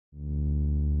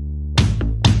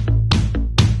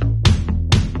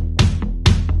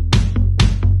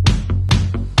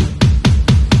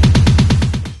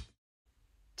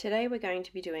Today we're going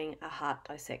to be doing a heart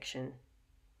dissection.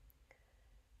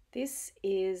 This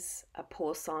is a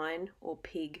porcine or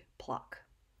pig pluck,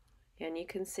 and you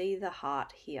can see the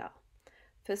heart here.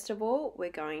 First of all, we're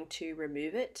going to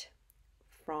remove it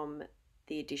from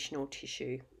the additional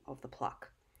tissue of the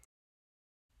pluck.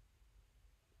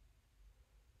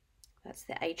 That's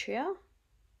the atria.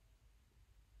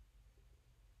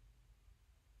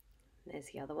 There's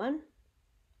the other one.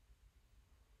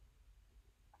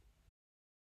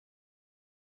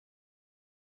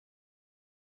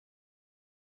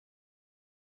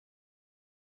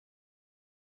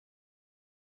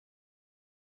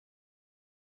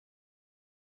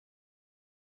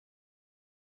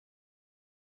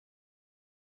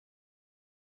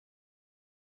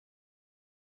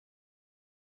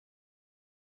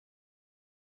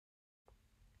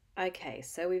 Okay,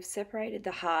 so we've separated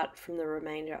the heart from the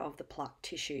remainder of the pluck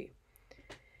tissue.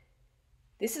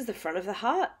 This is the front of the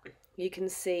heart. You can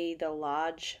see the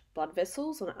large blood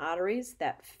vessels and arteries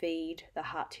that feed the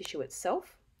heart tissue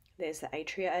itself. There's the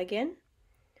atria again.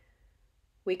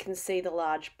 We can see the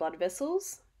large blood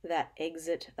vessels that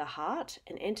exit the heart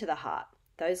and enter the heart.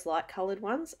 Those light-coloured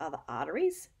ones are the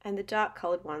arteries and the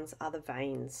dark-coloured ones are the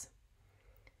veins.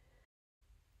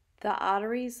 The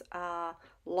arteries are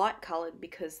light-coloured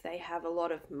because they have a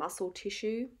lot of muscle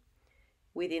tissue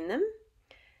within them,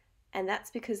 and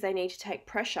that's because they need to take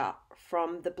pressure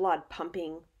from the blood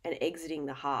pumping and exiting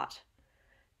the heart.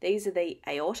 These are the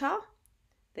aorta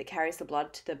that carries the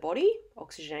blood to the body,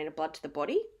 oxygenated blood to the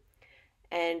body,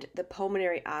 and the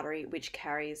pulmonary artery which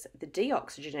carries the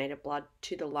deoxygenated blood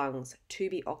to the lungs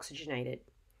to be oxygenated.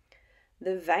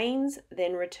 The veins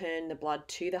then return the blood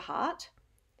to the heart,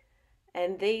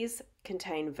 and these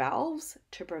contain valves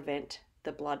to prevent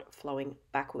the blood flowing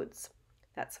backwards.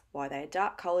 That's why they are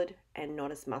dark coloured and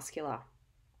not as muscular.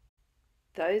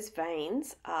 Those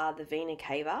veins are the vena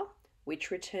cava, which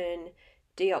return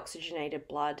deoxygenated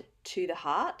blood to the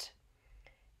heart,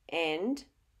 and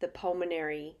the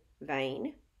pulmonary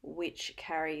vein, which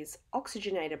carries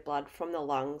oxygenated blood from the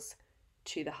lungs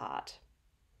to the heart.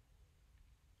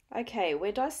 Okay,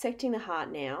 we're dissecting the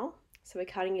heart now, so we're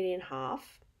cutting it in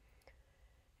half.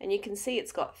 And you can see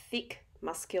it's got thick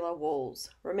muscular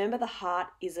walls. Remember, the heart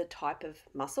is a type of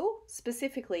muscle.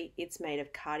 Specifically, it's made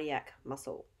of cardiac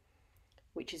muscle,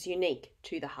 which is unique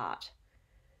to the heart.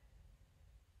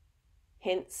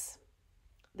 Hence,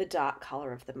 the dark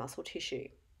colour of the muscle tissue.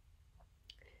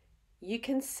 You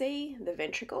can see the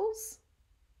ventricles,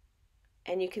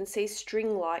 and you can see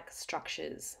string-like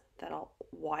structures that are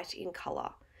white in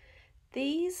colour.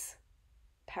 These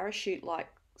parachute-like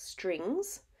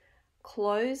strings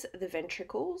close the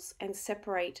ventricles and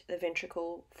separate the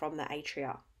ventricle from the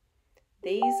atria.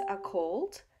 These are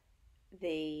called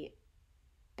the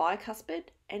bicuspid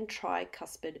and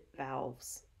tricuspid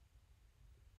valves.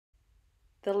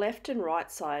 The left and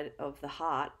right side of the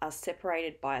heart are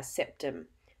separated by a septum.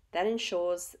 That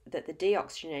ensures that the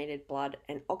deoxygenated blood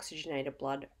and oxygenated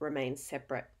blood remain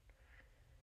separate.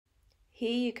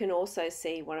 Here you can also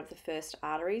see one of the first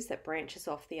arteries that branches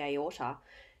off the aorta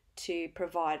to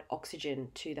provide oxygen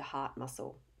to the heart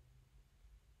muscle.